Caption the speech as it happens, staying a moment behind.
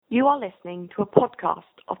You are listening to a podcast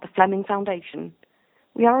of the Fleming Foundation.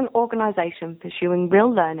 We are an organisation pursuing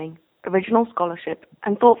real learning, original scholarship,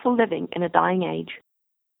 and thoughtful living in a dying age.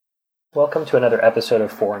 Welcome to another episode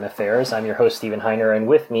of Foreign Affairs. I'm your host, Stephen Heiner, and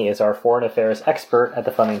with me is our Foreign Affairs expert at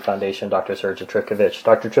the Fleming Foundation, Dr. Sergej Trifkovic.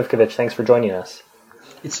 Dr. Trifkovic, thanks for joining us.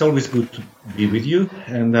 It's always good to be with you,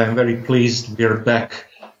 and I'm very pleased we're back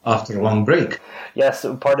after a long break. Yes,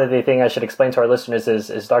 part of the thing I should explain to our listeners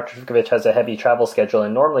is Dr. Trifkovic has a heavy travel schedule,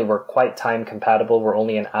 and normally we're quite time compatible. We're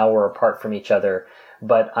only an hour apart from each other,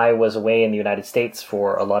 but I was away in the United States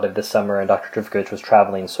for a lot of this summer, and Dr. Trifkovic was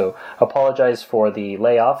traveling, so apologize for the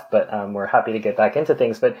layoff, but we're happy to get back into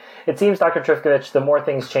things. But it seems, Dr. Trifkovic, the more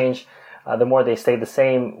things change, the more they stay the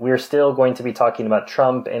same. We're still going to be talking about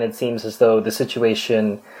Trump, and it seems as though the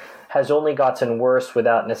situation has only gotten worse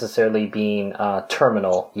without necessarily being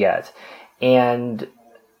terminal yet. And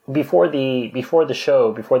before the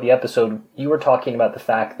episode, you were talking about the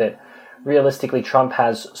fact that realistically Trump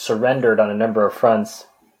has surrendered on a number of fronts,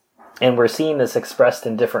 and we're seeing this expressed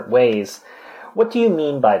in different ways. What do you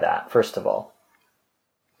mean by that, first of all?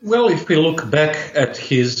 Well, if we look back at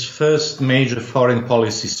his first major foreign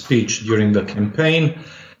policy speech during the campaign,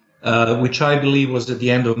 which I believe was at the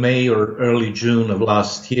end of May or early June of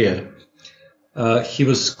last year, he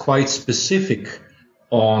was quite specific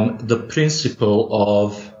on the principle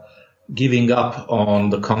of giving up on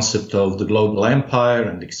the concept of the global empire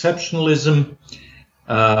and exceptionalism,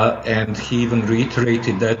 and he even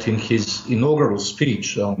reiterated that in his inaugural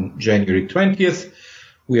speech on January 20th.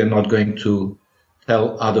 We are not going to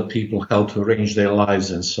tell other people how to arrange their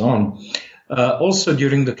lives and so on. Also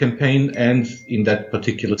during the campaign and in that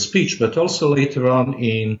particular speech, but also later on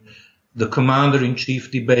in the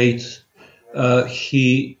commander-in-chief debate,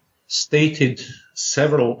 he stated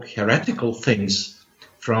several heretical things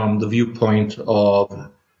from the viewpoint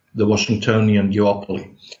of the Washingtonian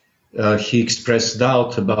duopoly. He expressed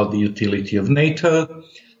doubt about the utility of NATO.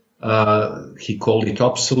 He called it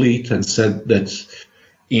obsolete and said that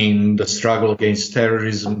in the struggle against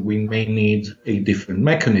terrorism, we may need a different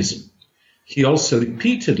mechanism. He also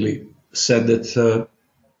repeatedly said that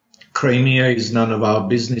Crimea is none of our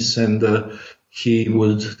business, and he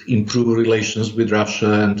would improve relations with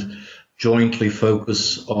Russia and jointly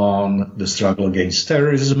focus on the struggle against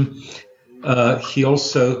terrorism. He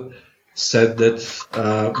also said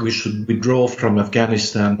that we should withdraw from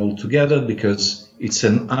Afghanistan altogether because it's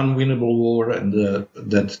an unwinnable war and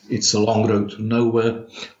that it's a long road to nowhere,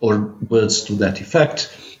 or words to that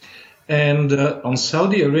effect. And on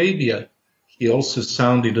Saudi Arabia, he also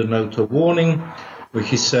sounded a note of warning where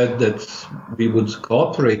he said that we would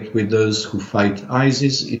cooperate with those who fight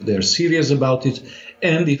ISIS if they're serious about it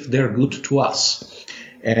and if they're good to us.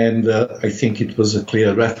 And I think it was a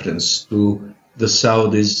clear reference to the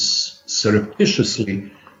Saudis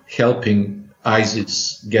surreptitiously helping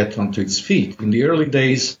ISIS get onto its feet in the early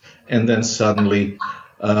days and then suddenly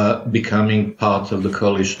becoming part of the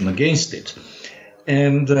coalition against it.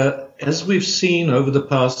 And as we've seen over the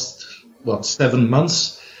past, 7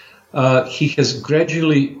 months, he has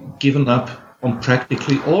gradually given up on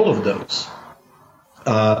practically all of those.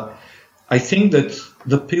 I think that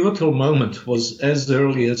the pivotal moment was as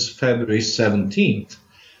early as February 17th,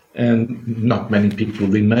 and not many people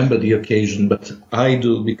remember the occasion, but I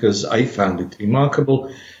do because I found it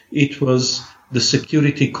remarkable. It was the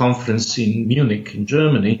Security Conference in Munich in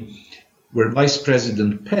Germany, where Vice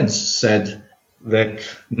President Pence said that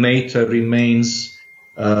NATO remains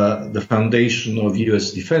the foundation of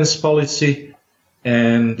U.S. defense policy,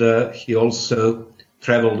 and he also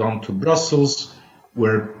traveled on to Brussels,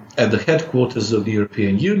 where at the headquarters of the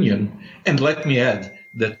European Union, and let me add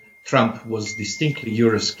that Trump was distinctly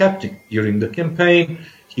Eurosceptic during the campaign.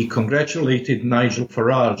 He congratulated Nigel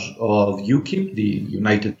Farage of UKIP, the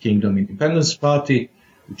United Kingdom Independence Party,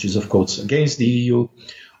 which is of course against the EU,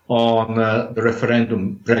 on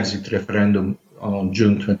the Brexit referendum on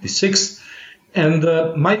June 26th. And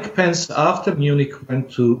Mike Pence, after Munich,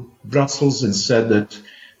 went to Brussels and said that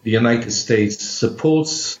the United States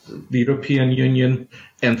supports the European Union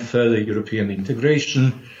and further European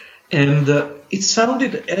integration. And it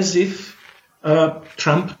sounded as if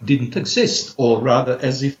Trump didn't exist, or rather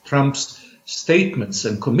as if Trump's statements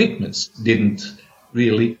and commitments didn't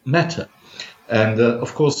really matter. And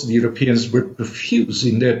of course, the Europeans were profuse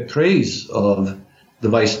in their praise of the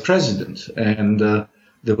vice president. And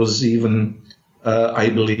there was even, I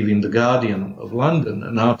believe, in The Guardian of London,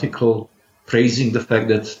 an article praising the fact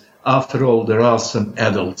that, after all, there are some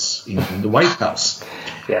adults in the White House.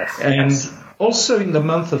 Yes. And also in the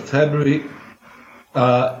month of February,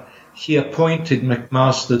 he appointed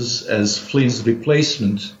McMaster as Flynn's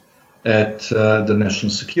replacement at the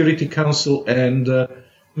National Security Council, and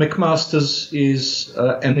McMaster's is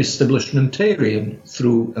an establishmentarian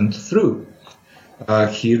through and through.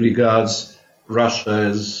 He regards Russia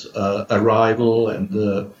as a rival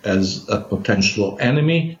and as a potential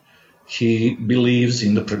enemy. He believes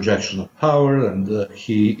in the projection of power, and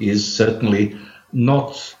he is certainly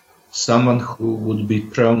not someone who would be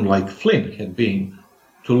prone, like Flynn had been,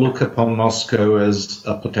 to look upon Moscow as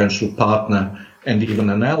a potential partner and even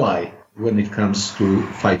an ally when it comes to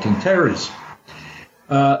fighting terrorism.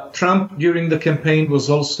 Trump, during the campaign, was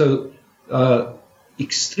also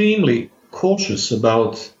extremely cautious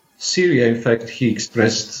about Syria. In fact, he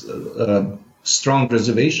expressed strong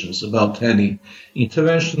reservations about any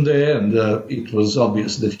intervention there, and it was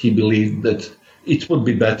obvious that he believed that it would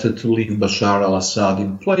be better to leave Bashar al-Assad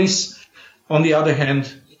in place. On the other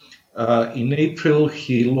hand, in April,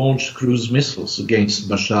 he launched cruise missiles against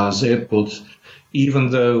Bashar's airport, even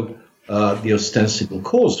though the ostensible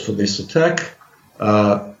cause for this attack,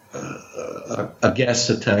 a gas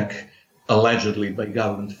attack allegedly by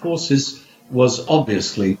government forces, was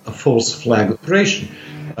obviously a false flag operation,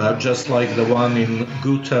 just like the one in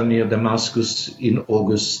Ghouta near Damascus in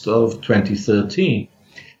August of 2013.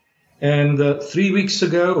 And 3 weeks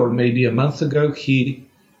ago, or maybe a month ago, he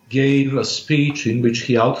gave a speech in which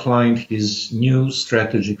he outlined his new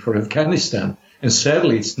strategy for Afghanistan. And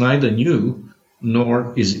sadly, it's neither new,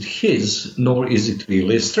 nor is it his, nor is it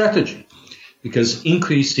really a strategy. Because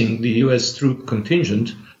increasing the U.S. troop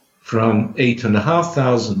contingent from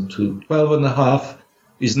 8,500 to 12,500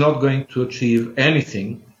 is not going to achieve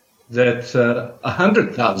anything that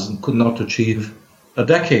 100,000 could not achieve a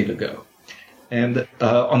decade ago. And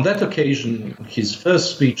on that occasion, his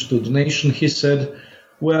first speech to the nation, he said,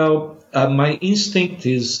 well, my instinct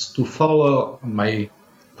is to follow my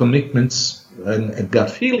commitments and gut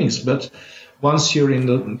feelings, but once you're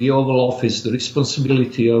in the Oval Office, the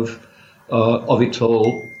responsibility of it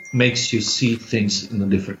all makes you see things in a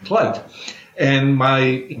different light. And my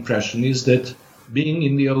impression is that being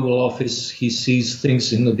in the Oval Office, he sees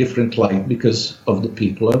things in a different light because of the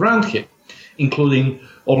people around him, including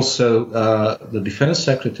also the Defense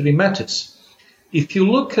Secretary Mattis. If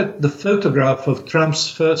you look at the photograph of Trump's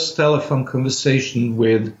first telephone conversation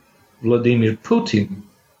with Vladimir Putin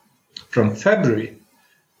from February,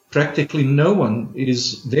 practically no one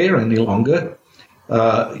is there any longer,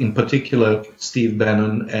 in particular Steve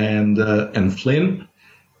Bannon and Flynn.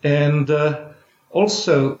 And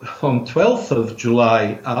also on 12th of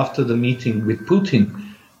July, after the meeting with Putin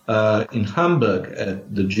in Hamburg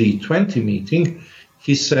at the G20 meeting,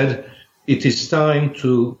 he said, it is time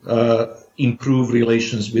to improve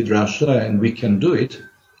relations with Russia, and we can do it.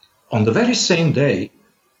 On the very same day,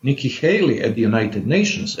 Nikki Haley at the United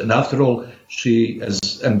Nations, and after all, she,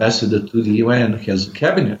 as ambassador to the UN, has a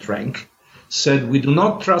cabinet rank, said, we do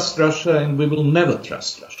not trust Russia and we will never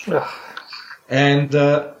trust Russia. And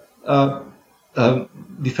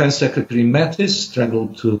Defense Secretary Mattis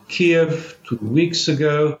traveled to Kiev 2 weeks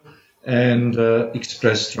ago and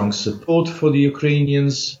expressed strong support for the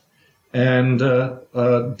Ukrainians, and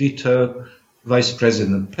ditto Vice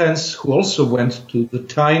President Pence, who also went to the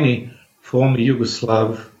tiny former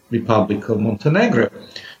Yugoslav Republic of Montenegro,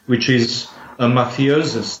 which is a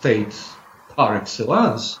mafioso state par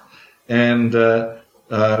excellence, and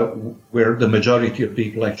where the majority of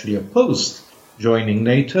people actually opposed joining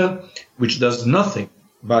NATO, which does nothing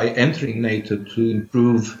by entering NATO to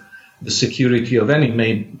improve the security of any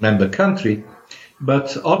member country.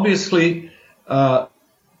 But obviously,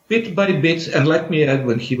 bit by bit, and let me add,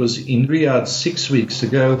 when he was in Riyadh 6 weeks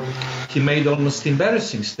ago, he made almost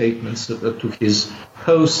embarrassing statements to his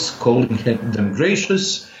hosts, calling them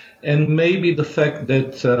gracious, and maybe the fact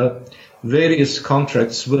that various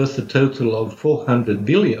contracts worth a total of 400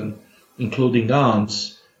 billion, including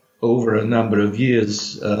arms, over a number of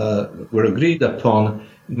years were agreed upon,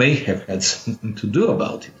 may have had something to do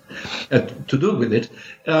with it.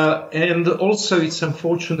 And also it's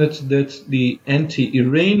unfortunate that the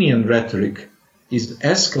anti-Iranian rhetoric is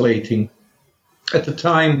escalating at a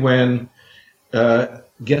time when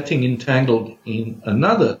getting entangled in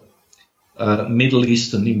another Middle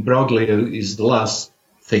Eastern imbroglio is the last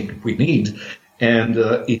thing we need. And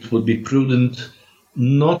it would be prudent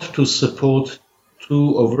not to support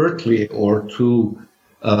too overtly or too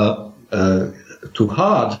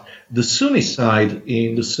hard the Sunni side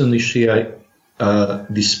in the Sunni-Shia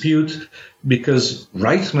dispute, because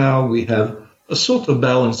right now we have a sort of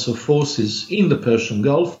balance of forces in the Persian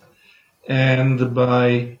Gulf, and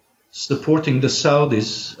by supporting the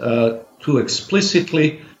Saudis too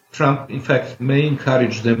explicitly, Trump, in fact, may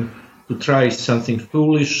encourage them to try something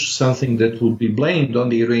foolish, something that would be blamed on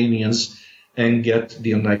the Iranians and get the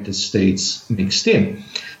United States mixed in.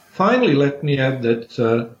 Finally, let me add that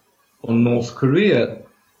on North Korea,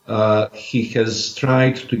 he has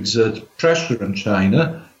tried to exert pressure on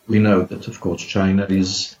China. We know that, of course, China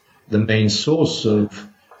is the main source of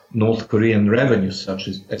North Korean revenue, such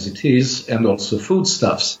as it is, and also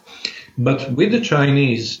foodstuffs. But with the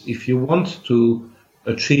Chinese, if you want to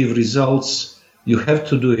achieve results, you have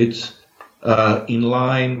to do it in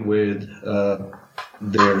line with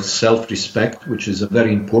their self-respect, which is a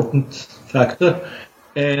very important factor,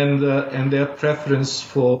 and their preference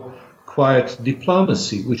for quiet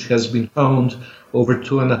diplomacy, which has been honed over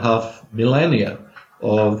 2.5 millennia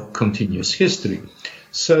of continuous history.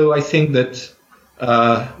 So I think that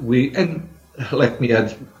and let me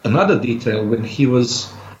add another detail. When he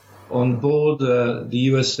was on board the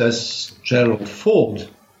USS Gerald Ford,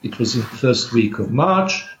 it was in the first week of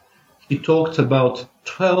March, he talked about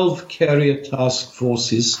 12 carrier task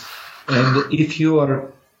forces, and if you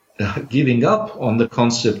are giving up on the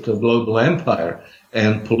concept of global empire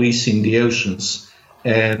and policing the oceans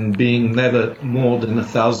and being never more than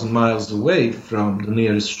 1,000 miles away from the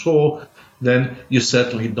nearest shore, then you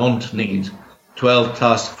certainly don't need 12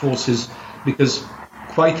 task forces, because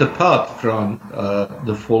quite apart from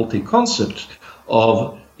the faulty concept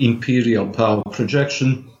of imperial power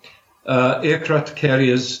projection, aircraft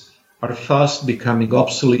carriers are fast becoming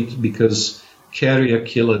obsolete because carrier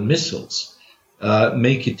killer missiles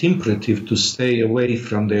make it imperative to stay away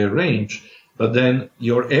from their range, but then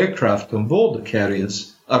your aircraft on board the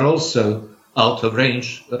carriers are also out of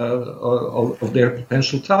range of their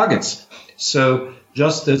potential targets. So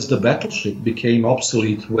just as the battleship became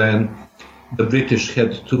obsolete when the British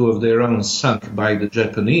had 2 of their own sunk by the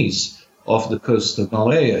Japanese off the coast of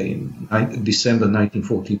Malaya in December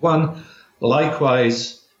 1941,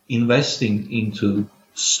 likewise investing into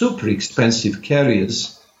super expensive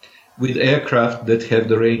carriers with aircraft that have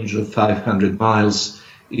the range of 500 miles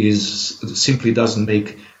simply doesn't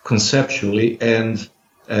make conceptually and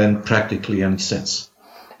practically any sense.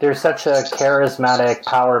 There's such a charismatic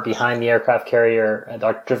power behind the aircraft carrier,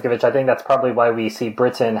 Dr. Trifkovic. I think that's probably why we see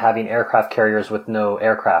Britain having aircraft carriers with no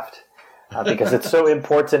aircraft, because it's so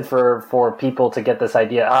important for people to get this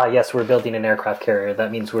idea, yes, we're building an aircraft carrier.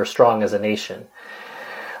 That means we're strong as a nation.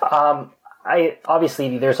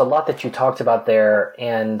 Obviously, there's a lot that you talked about there,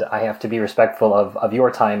 and I have to be respectful of your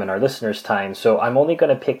time and our listeners' time. So I'm only going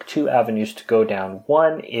to pick 2 avenues to go down.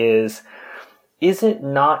 One is it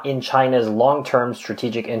not in China's long-term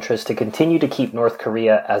strategic interest to continue to keep North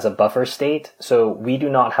Korea as a buffer state? So we do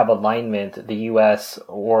not have alignment, the U.S.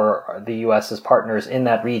 or the U.S.'s partners in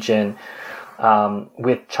that region,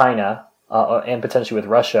 with China and potentially with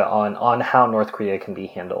Russia on how North Korea can be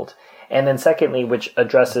handled. And then secondly, which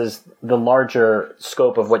addresses the larger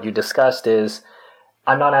scope of what you discussed, is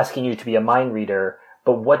I'm not asking you to be a mind reader,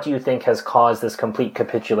 but what do you think has caused this complete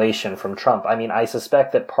capitulation from Trump? I mean, I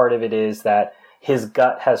suspect that part of it is that his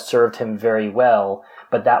gut has served him very well,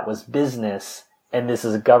 but that was business and this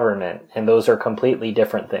is government, and those are completely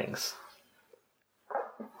different things.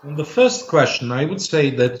 On the first question, I would say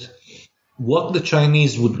that what the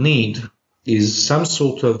Chinese would need is some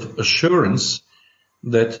sort of assurance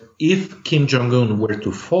that if Kim Jong-un were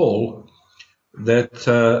to fall, that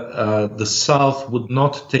the South would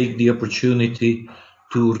not take the opportunity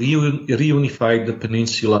to reunify the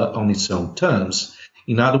peninsula on its own terms.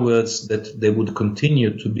 In other words, that there would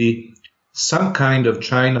continue to be some kind of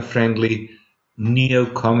China-friendly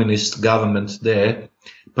neo-communist government there,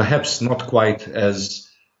 perhaps not quite as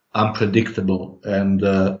unpredictable and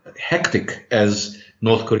hectic as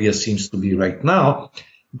North Korea seems to be right now.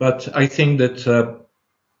 But I think that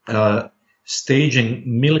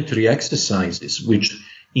staging military exercises, which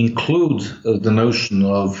include the notion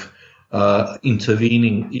of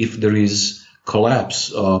intervening if there is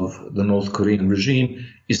collapse of the North Korean regime,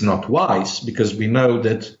 is not wise, because we know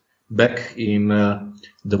that back in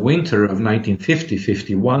the winter of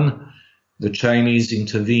 1950-51, the Chinese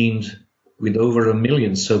intervened with over 1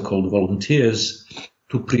 million so-called volunteers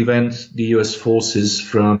to prevent the US forces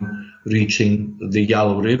from reaching the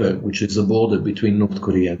Yalu River, which is the border between North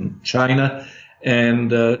Korea and China. And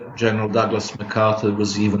General Douglas MacArthur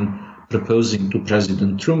was even proposing to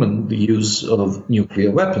President Truman the use of nuclear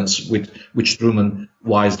weapons, which Truman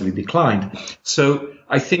wisely declined. So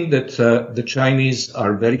I think that the Chinese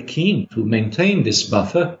are very keen to maintain this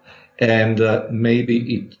buffer, and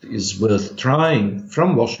maybe it is worth trying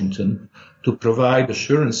from Washington to provide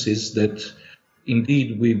assurances that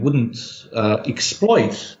indeed we wouldn't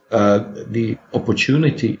exploit the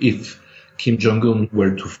opportunity if Kim Jong-un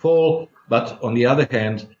were to fall, but on the other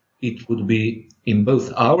hand, it would be in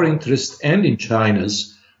both our interest and in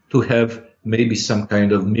China's to have maybe some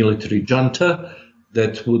kind of military junta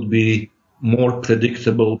that would be more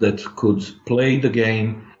predictable, that could play the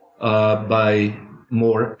game by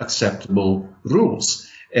more acceptable rules.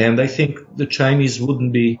 And I think the Chinese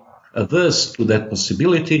wouldn't be averse to that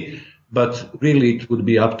possibility, but really it would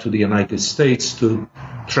be up to the United States to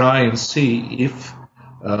try and see if,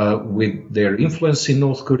 with their influence in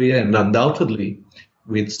North Korea and undoubtedly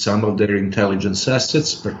with some of their intelligence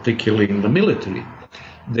assets, particularly in the military,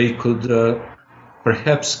 they could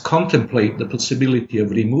perhaps contemplate the possibility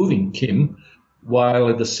of removing Kim, while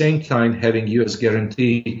at the same time having U.S.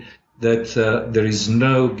 guarantee that there is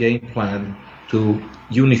no game plan to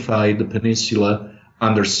unify the peninsula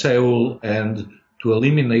under Seoul and to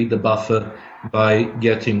eliminate the buffer by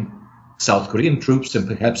getting South Korean troops and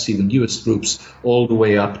perhaps even U.S. troops all the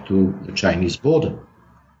way up to the Chinese border.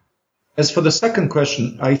 As for the second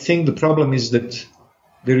question, I think the problem is that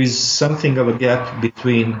there is something of a gap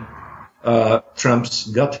between Trump's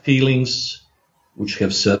gut feelings, which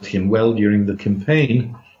have served him well during the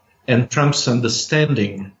campaign, and Trump's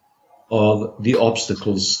understanding of the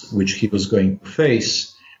obstacles which he was going to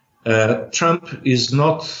face. Trump is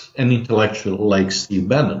not an intellectual like Steve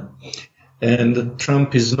Bannon, and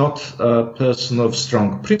Trump is not a person of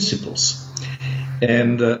strong principles.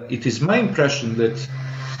 And it is my impression that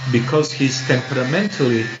because he's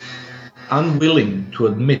temperamentally unwilling to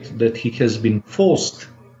admit that he has been forced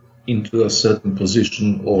into a certain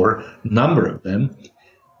position or number of them,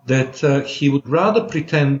 that he would rather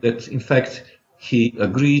pretend that, in fact, he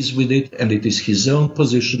agrees with it and it is his own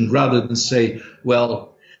position, rather than say,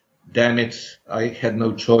 well, damn it, I had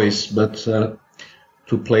no choice but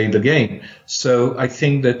to play the game. So I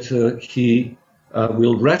think that he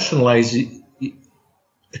will rationalize it,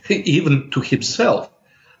 even to himself,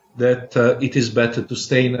 that it is better to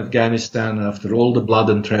stay in Afghanistan after all the blood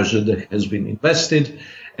and treasure that has been invested,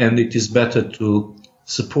 and it is better to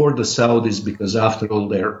support the Saudis because, after all,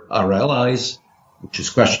 they're our allies, which is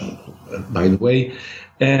questionable, by the way,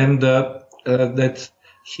 and that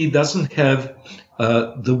he doesn't have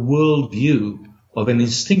the worldview of an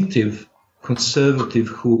instinctive conservative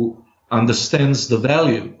who understands the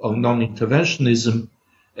value of non-interventionism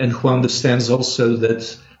and who understands also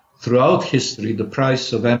that throughout history, the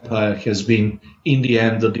price of empire has been, in the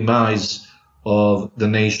end, the demise of the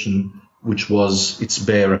nation which was its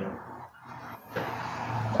bearer.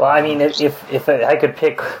 Well, I mean, if I could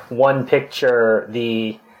pick one picture,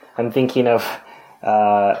 I'm thinking of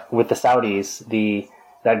with the Saudis,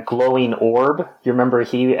 that glowing orb. You remember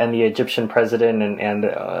he and the Egyptian president and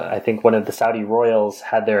I think one of the Saudi royals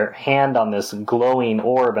had their hand on this glowing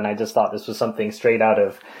orb, and I just thought this was something straight out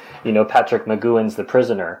of, Patrick McGowan's The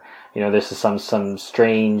Prisoner. This is some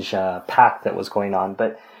strange pact that was going on,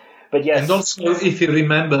 but yes. And also, if you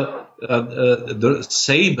remember the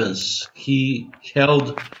sabers, he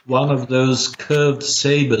held one of those curved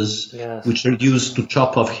sabers, yes, which are used to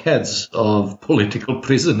chop off heads of political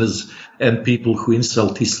prisoners and people who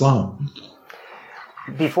insult Islam.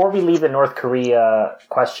 Before we leave the North Korea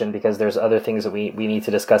question, because there's other things that we need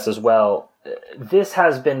to discuss as well, this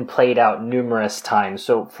has been played out numerous times.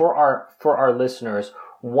 So for our listeners,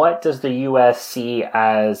 what does the U.S. see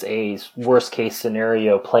as a worst-case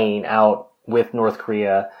scenario playing out with North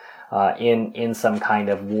Korea in some kind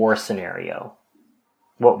of war scenario?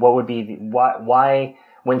 What would be why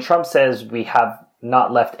when Trump says we have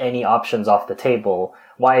not left any options off the table,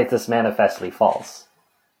 why is this manifestly false?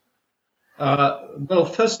 Well,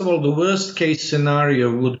 first of all, the worst-case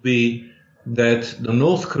scenario would be that the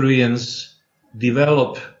North Koreans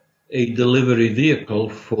develop a delivery vehicle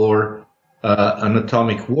for an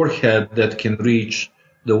atomic warhead that can reach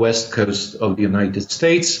the west coast of the United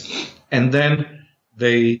States, and then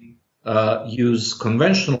they use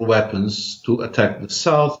conventional weapons to attack the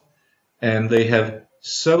South, and they have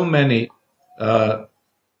so many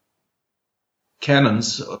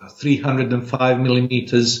cannons, 305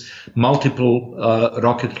 millimeters, multiple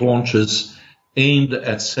rocket launchers aimed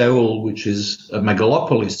at Seoul, which is a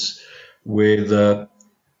megalopolis with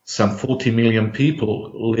some 40 million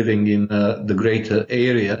people living in the greater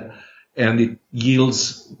area, and it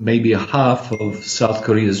yields maybe a half of South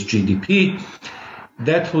Korea's GDP.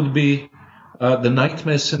 That would be the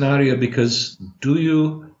nightmare scenario, because do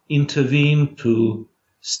you intervene to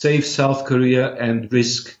save South Korea and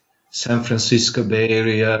risk San Francisco Bay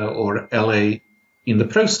Area or LA in the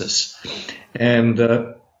process? And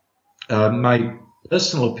my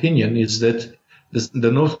personal opinion is that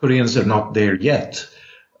the North Koreans are not there yet.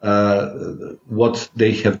 What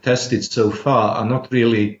they have tested so far are not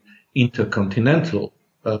really intercontinental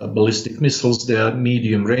ballistic missiles. They are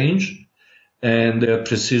medium range, and their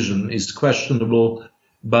precision is questionable,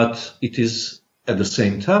 but it is at the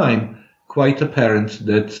same time quite apparent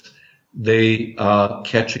that they are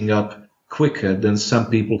catching up quicker than some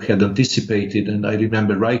people had anticipated, and I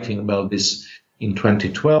remember writing about this in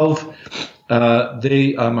 2012.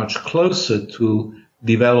 They are much closer to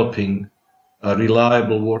developing a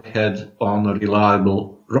reliable warhead on a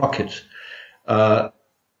reliable rocket.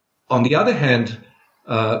 On the other hand,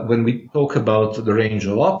 when we talk about the range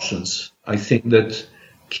of options, I think that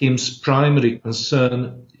Kim's primary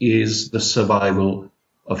concern is the survival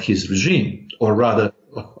of his regime, or rather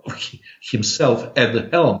of himself at the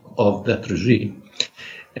helm of that regime.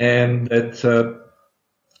 And that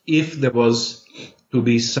if there was to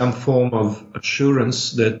be some form of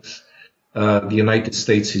assurance that the United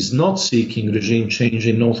States is not seeking regime change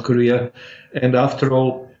in North Korea, and after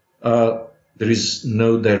all, there is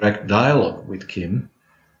no direct dialogue with Kim.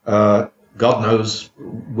 God knows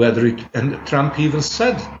whether it, and Trump even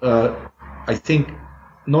said, I think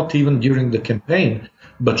not even during the campaign,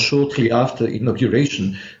 but shortly after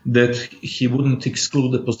inauguration, that he wouldn't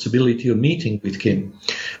exclude the possibility of meeting with Kim.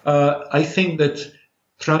 I think that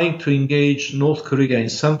trying to engage North Korea in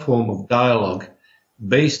some form of dialogue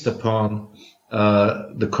based upon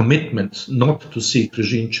the commitment not to seek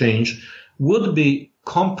regime change would be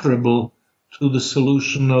comparable to the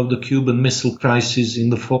solution of the Cuban Missile Crisis in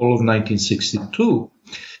the fall of 1962,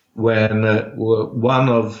 when one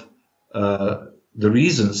of the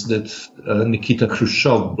reasons that Nikita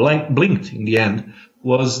Khrushchev blinked in the end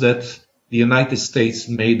was that the United States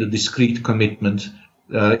made a discrete commitment,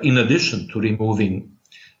 in addition to removing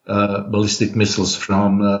ballistic missiles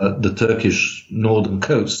from the Turkish northern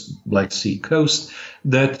coast, Black Sea coast,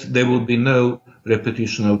 that there will be no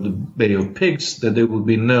repetition of the Bay of Pigs, that there will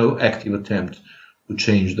be no active attempt to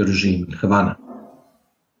change the regime in Havana.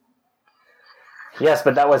 Yes,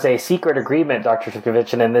 but that was a secret agreement, Dr.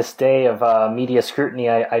 Trifkovic, and in this day of media scrutiny,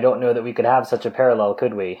 I don't know that we could have such a parallel,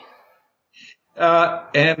 could we?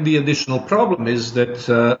 And the additional problem is that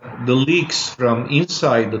the leaks from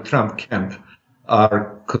inside the Trump camp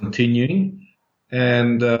are continuing,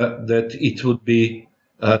 and that it would be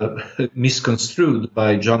misconstrued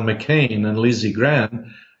by John McCain and Lindsey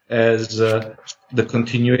Graham as the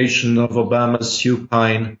continuation of Obama's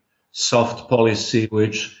supine soft policy,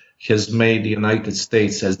 which has made the United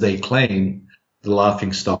States, as they claim, the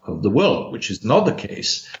laughingstock of the world, which is not the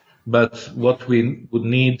case. But what we would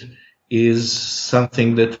need is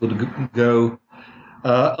something that would go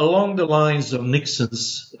along the lines of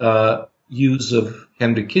Nixon's use of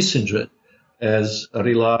Henry Kissinger as a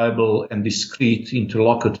reliable and discreet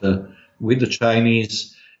interlocutor with the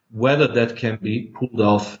Chinese. Whether that can be pulled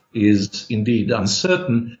off is indeed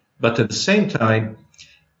uncertain, but at the same time,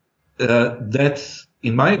 that,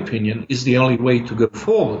 in my opinion, is the only way to go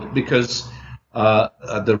forward, because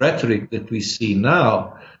the rhetoric that we see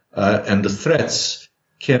now and the threats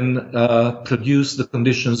can produce the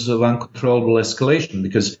conditions of uncontrollable escalation,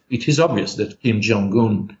 because it is obvious that Kim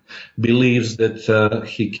Jong-un believes that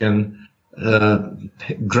he can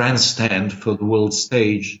grandstand for the world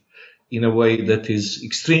stage in a way that is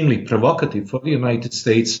extremely provocative for the United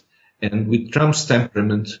States. And with Trump's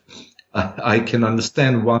temperament, I can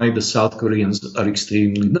understand why the South Koreans are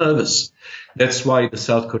extremely nervous. That's why the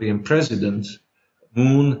South Korean president,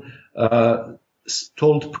 Moon,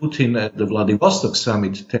 told Putin at the Vladivostok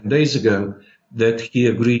summit 10 days ago that he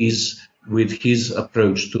agrees with his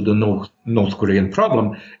approach to the North Korean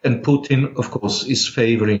problem. And Putin, of course, is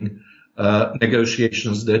favoring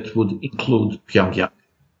negotiations that would include Pyongyang.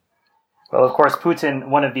 Well, of course, Putin,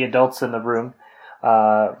 one of the adults in the room,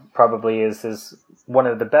 probably is one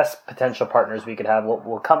of the best potential partners we could have.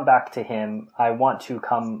 We'll come back to him. I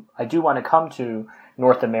do want to come to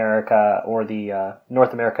North America, or the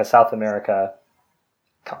North America, South America,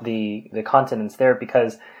 the continents there,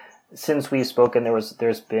 because since we've spoken,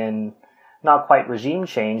 there's been not quite regime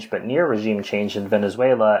change, but near regime change in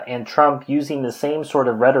Venezuela, and Trump, using the same sort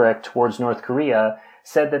of rhetoric towards North Korea,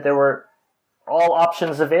 said that there were all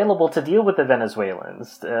options available to deal with the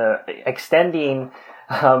Venezuelans, extending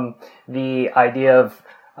the idea of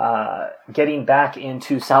getting back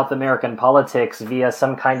into South American politics via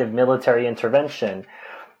some kind of military intervention.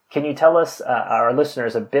 Can you tell us, our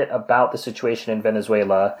listeners, a bit about the situation in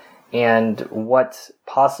Venezuela and what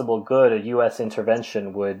possible good a U.S.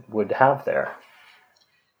 intervention would have there?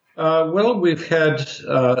 Well, we've had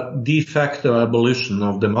de facto abolition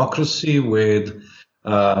of democracy with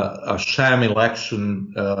a sham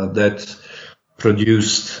election that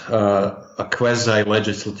produced a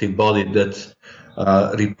quasi-legislative body that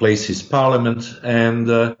replaces parliament.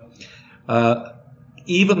 And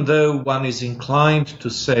even though one is inclined to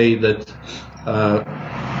say that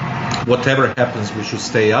whatever happens, we should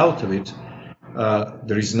stay out of it,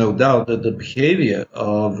 there is no doubt that the behavior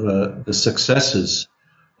of the successors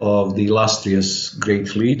of the illustrious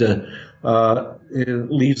great leader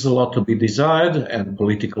leaves a lot to be desired, and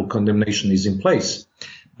political condemnation is in place.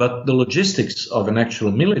 But the logistics of an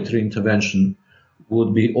actual military intervention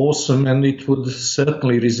would be awesome, and it would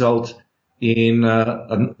certainly result in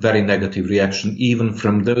a very negative reaction, even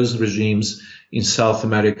from those regimes in South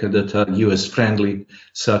America that are US friendly,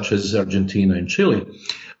 such as Argentina and Chile,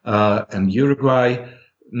 and Uruguay,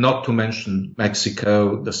 not to mention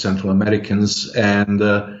Mexico, the Central Americans, and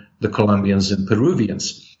the Colombians and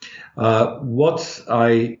Peruvians. What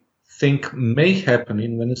I think may happen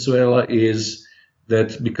in Venezuela is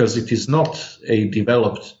that because it is not a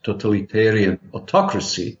developed totalitarian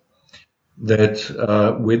autocracy, that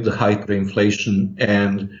with the hyperinflation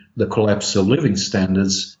and the collapse of living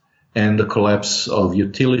standards and the collapse of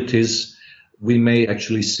utilities, we may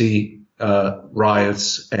actually see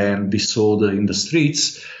riots and disorder in the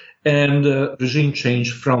streets and regime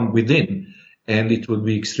change from within. And it would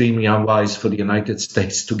be extremely unwise for the United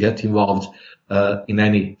States to get involved in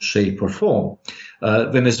any shape or form.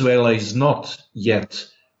 Venezuela is not yet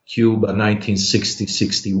Cuba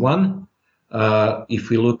 1960-61. If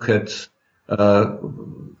we look at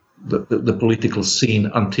the political scene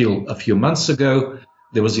until a few months ago,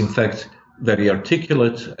 there was in fact very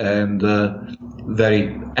articulate and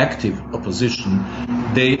very active opposition.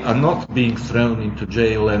 They are not being thrown into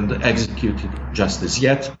jail and executed just as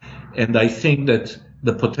yet. And I think that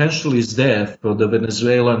the potential is there for the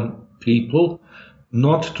Venezuelan people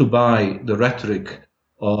not to buy the rhetoric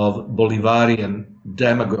of Bolivarian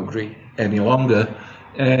demagoguery any longer,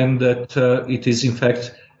 and that it is in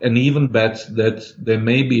fact an even bet that there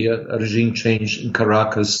may be a regime change in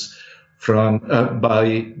Caracas from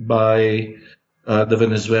by the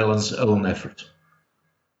Venezuelans' own effort.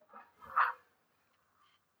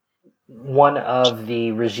 One of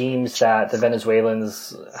the regimes that the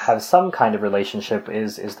Venezuelans have some kind of relationship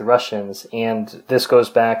is the Russians, and this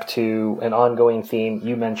goes back to an ongoing theme.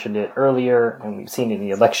 You mentioned it earlier, and we've seen it in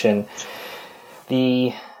the election.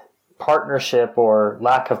 The partnership or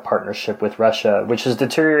lack of partnership with Russia, which has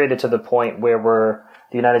deteriorated to the point where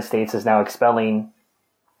the United States is now expelling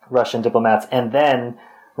Russian diplomats and then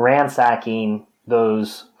ransacking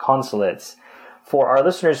those consulates. For our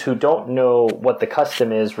listeners who don't know what the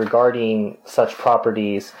custom is regarding such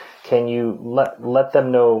properties, can you let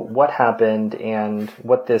them know what happened and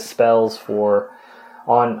what this spells for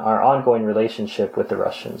on our ongoing relationship with the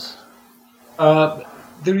Russians?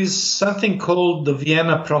 There is something called the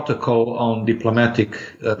Vienna Protocol on Diplomatic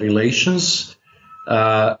Relations.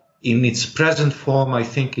 In its present form, I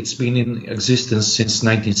think it's been in existence since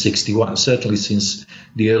 1961, certainly since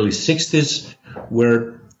the early 60s,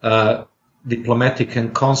 where diplomatic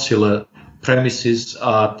and consular premises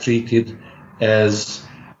are treated as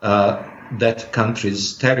that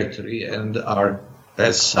country's territory and are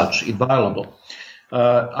as such inviolable.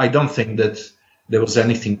 I don't think that there was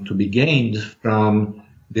anything to be gained from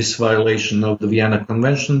this violation of the Vienna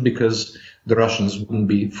Convention, because the Russians wouldn't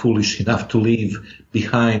be foolish enough to leave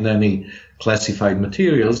behind any classified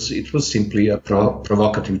materials. It was simply a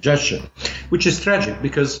provocative gesture, which is tragic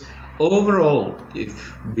because overall,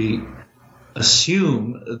 if we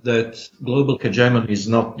assume that global hegemony is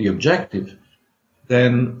not the objective,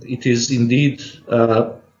 then it is indeed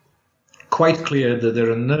quite clear that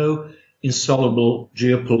there are no insoluble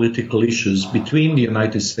geopolitical issues between the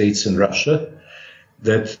United States and Russia,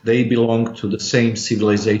 that they belong to the same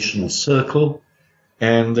civilizational circle,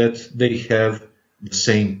 and that they have the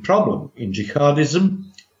same problem in jihadism.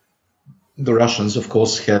 The Russians, of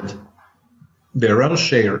course, had their own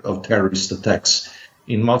share of terrorist attacks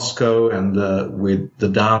in Moscow, and with the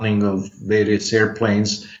downing of various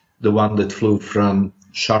airplanes, the one that flew from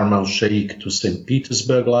Sharm el-Sheikh to St.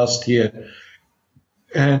 Petersburg last year.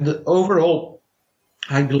 And overall,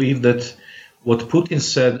 I believe that what Putin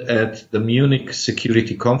said at the Munich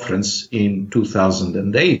Security Conference in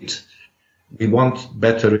 2008, we want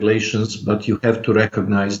better relations, but you have to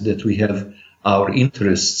recognize that we have our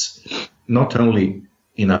interests, not only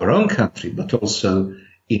in our own country, but also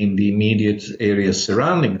in the immediate area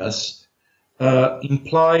surrounding us,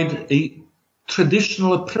 implied a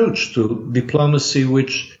traditional approach to diplomacy,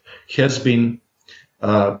 which has been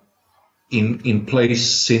in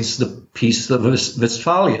place since the Peace of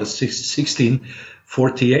Westphalia,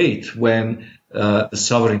 1648, when the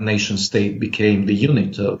sovereign nation state became the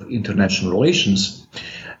unit of international relations.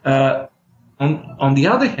 On the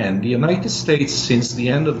other hand, the United States, since the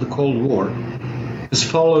end of the Cold War, has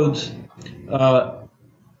followed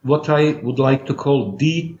what I would like to call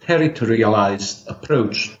deterritorialized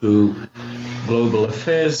approach to global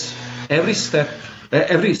affairs. Every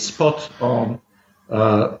spot on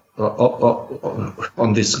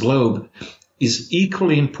this globe is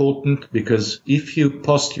equally important, because if you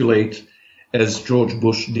postulate, as George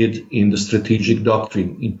Bush did in the Strategic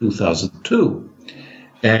Doctrine in 2002,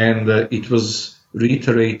 and it was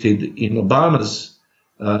reiterated in Obama's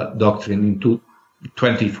doctrine in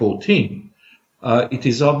 2014, it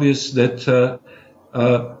is obvious that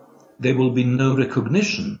there will be no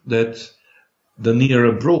recognition that the near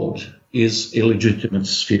abroad is a legitimate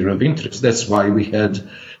sphere of interest. That's why we had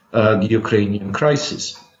the Ukrainian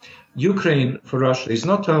crisis. Ukraine, for Russia, is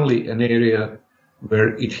not only an area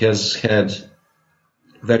where it has had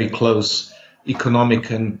very close economic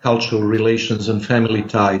and cultural relations and family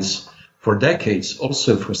ties for decades,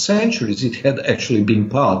 also for centuries. It had actually been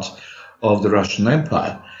part of the Russian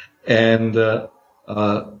Empire. And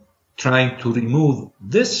trying to remove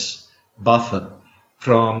this buffer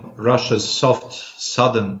from Russia's soft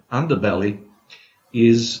southern underbelly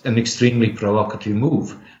is an extremely provocative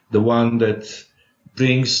move, the one that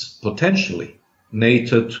brings potentially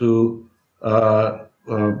NATO to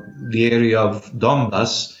the area of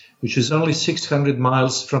Donbas, which is only 600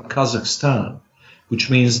 miles from Kazakhstan, which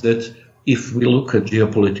means that if we look at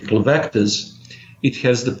geopolitical vectors, it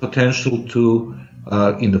has the potential to,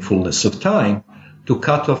 in the fullness of time, to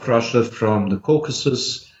cut off Russia from the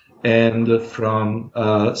Caucasus and from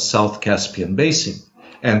South Caspian Basin.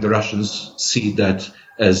 And the Russians see that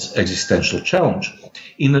as existential challenge.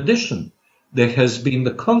 In addition, there has been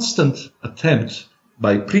the constant attempt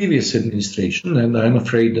by previous administration, and I'm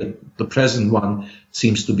afraid that the present one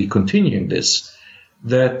seems to be continuing this,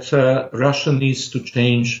 that Russia needs to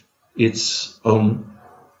change its own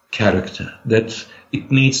character, that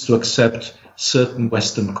it needs to accept certain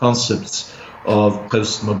Western concepts of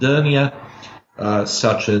postmodernia,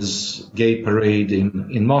 such as gay parade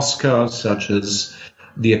in Moscow, such as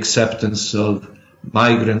the acceptance of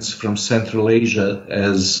migrants from Central Asia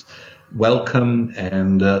as welcome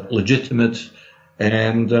and legitimate,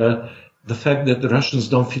 and the fact that the Russians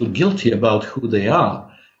don't feel guilty about who they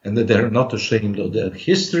are, and that they're not ashamed of their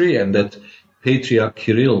history, and that Patriarch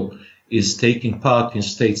Kirill is taking part in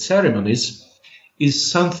state ceremonies,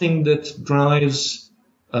 is something that drives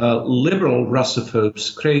liberal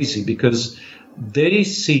Russophobes crazy, because they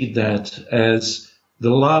see that as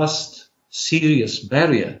the last serious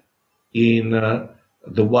barrier in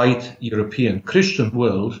the white European Christian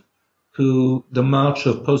world to the march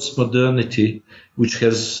of postmodernity, which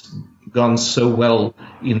has gone so well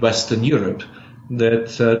in Western Europe,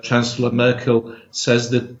 that Chancellor Merkel says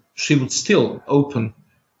that she would still open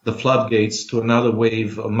the floodgates to another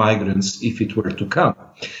wave of migrants if it were to come.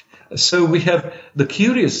 So we have the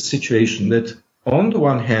curious situation that on the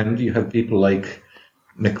one hand, you have people like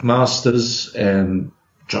McMaster's and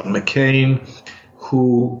John McCain,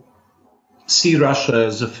 who see Russia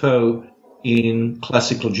as a foe in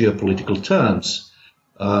classical geopolitical terms.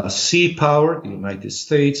 Sea power, the United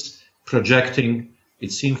States, projecting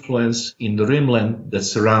its influence in the rimland that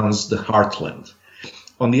surrounds the heartland.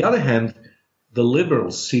 On the other hand, the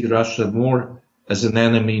liberals see Russia more as an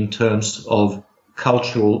enemy in terms of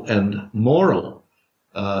cultural and moral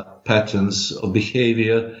patterns of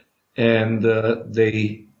behavior, and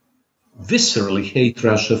they viscerally hate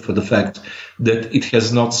Russia for the fact that it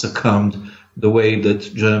has not succumbed the way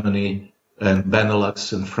that Germany and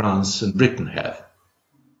Benelux and France and Britain have.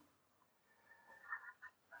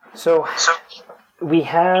 So we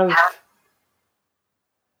have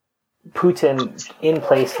Putin in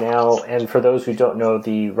place now, and for those who don't know,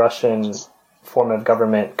 the Russian form of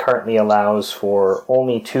government currently allows for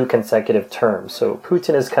only 2 consecutive terms. So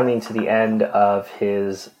Putin is coming to the end of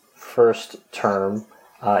his first term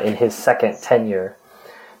in his second tenure,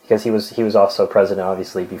 because he was also president,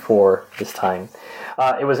 obviously, before this time.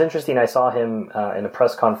 It was interesting. I saw him in a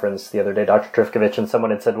press conference the other day, Dr. Trifkovic, and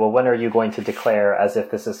someone had said, well, when are you going to declare, as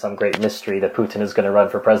if this is some great mystery, that Putin is going to run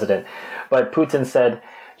for president? But Putin said,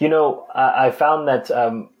 I found that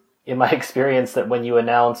in my experience that when you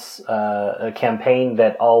announce a campaign,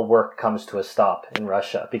 that all work comes to a stop in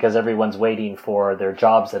Russia, because everyone's waiting for their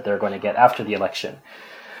jobs that they're going to get after the election.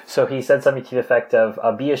 So he said something to the effect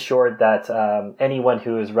of, be assured that anyone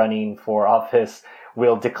who is running for office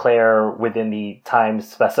will declare within the time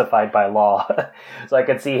specified by law. So I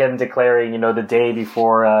could see him declaring, the day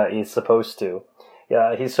before he's supposed to.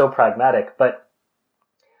 Yeah, he's so pragmatic. But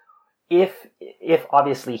if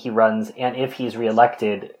obviously he runs, and if he's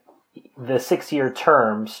reelected, the 6-year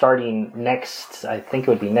term starting next, I think it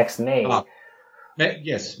would be next May.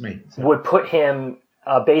 Yes, May. Would put him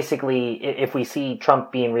basically, if we see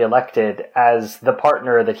Trump being reelected as the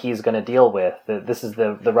partner that he's going to deal with, this is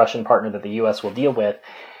the Russian partner that the U.S. will deal with,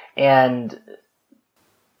 and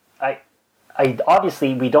I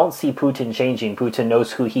obviously we don't see Putin changing. Putin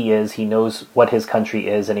knows who he is. He knows what his country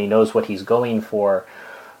is, and he knows what he's going for.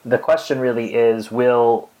 The question really is,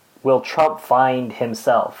 will Trump find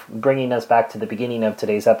himself, bringing us back to the beginning of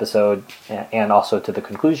today's episode and also to the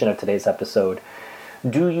conclusion of today's episode?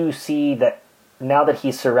 Do you see that now that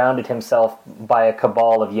he's surrounded himself by a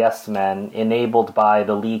cabal of yes men, enabled by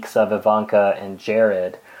the leaks of Ivanka and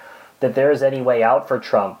Jared, that there is any way out for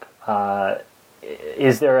Trump?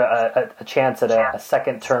 Is there a chance at a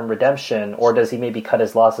second-term redemption, or does he maybe cut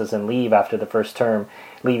his losses and leave after the first term,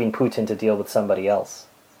 leaving Putin to deal with somebody else?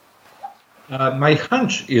 My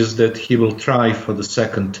hunch is that he will try for the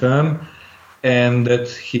second term, and that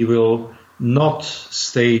he will not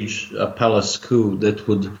stage a palace coup that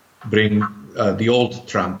would bring the old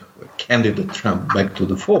Trump, candidate Trump, back to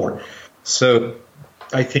the fore. So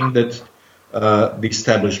I think that the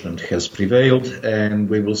establishment has prevailed, and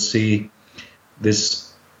we will see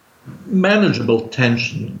this manageable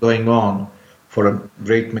tension going on for a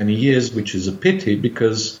great many years, which is a pity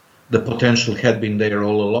because the potential had been there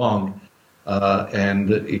all along. And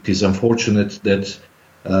it is unfortunate that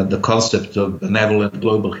the concept of benevolent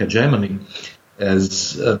global hegemony,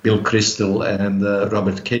 as Bill Kristol and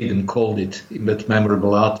Robert Kagan called it in that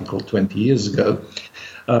memorable article 20 years ago,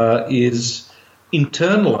 is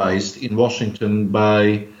internalized in Washington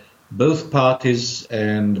by both parties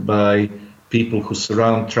and by people who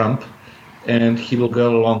surround Trump, and he will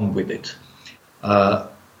go along with it.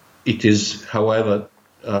 It is, however,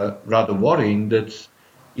 rather worrying that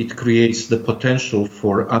it creates the potential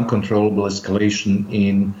for uncontrollable escalation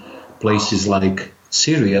in places like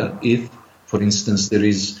Syria if, for instance, there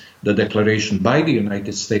is the declaration by the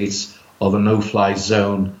United States of a no-fly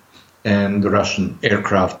zone and the Russian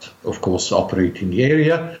aircraft, of course, operate in the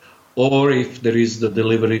area, or if there is the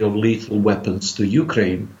delivery of lethal weapons to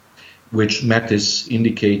Ukraine, which Mattis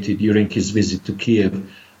indicated during his visit to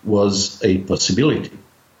Kiev was a possibility.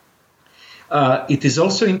 It is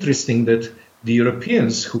also interesting that the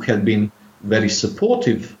Europeans, who had been very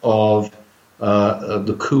supportive of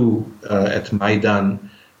the coup at Maidan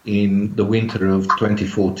in the winter of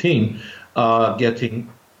 2014, are getting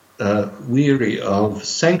weary of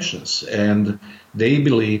sanctions, and they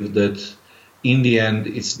believe that in the end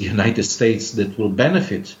it's the United States that will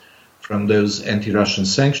benefit from those anti-Russian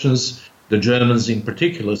sanctions. The Germans in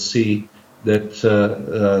particular see that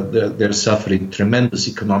they're suffering tremendous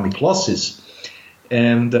economic losses.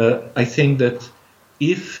 And I think that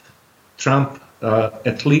if Trump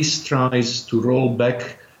at least tries to roll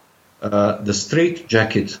back the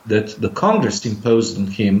straitjacket that the Congress imposed on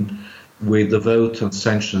him with the vote on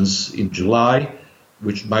sanctions in July,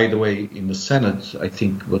 which, by the way, in the Senate, I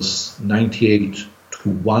think was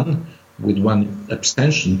 98-1 with one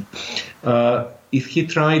abstention, if he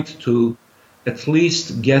tried to at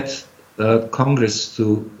least get Congress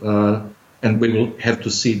to, and we will have to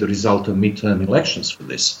see the result of midterm elections for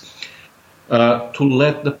this, to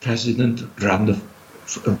let the president run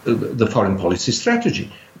the foreign policy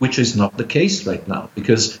strategy, which is not the case right now,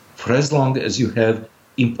 because for as long as you have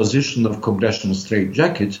imposition of congressional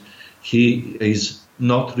straitjacket, he is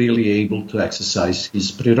not really able to exercise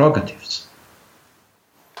his prerogatives.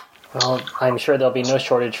 Well, I'm sure there'll be no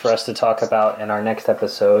shortage for us to talk about in our next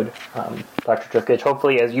episode. Dr. Trifkovic,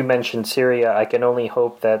 hopefully, as you mentioned, Syria, I can only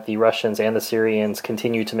hope that the Russians and the Syrians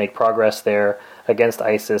continue to make progress there against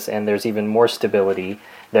ISIS, and there's even more stability.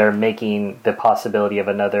 They're making the possibility of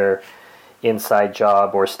another inside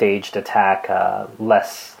job or staged attack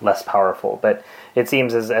less powerful. But it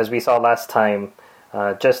seems, as we saw last time,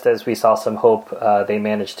 just as we saw some hope, they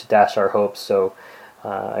managed to dash our hopes. So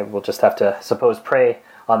I will just have to, suppose, pray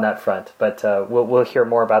on that front, but we'll hear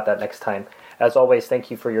more about that next time. As always, thank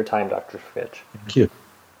you for your time, Dr. Trifkovic. Thank you.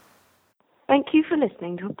 Thank you for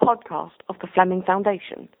listening to a podcast of the Fleming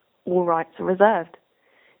Foundation. All rights are reserved.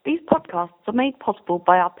 These podcasts are made possible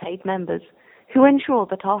by our paid members, who ensure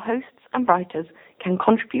that our hosts and writers can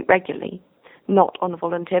contribute regularly, not on a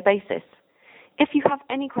volunteer basis. If you have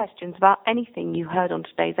any questions about anything you heard on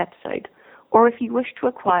today's episode, or if you wish to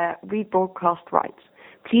acquire rebroadcast rights,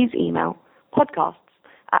 please email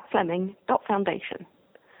podcasts@fleming.foundation.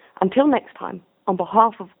 Until next time, on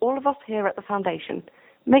behalf of all of us here at the Foundation,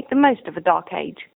 make the most of a dark age.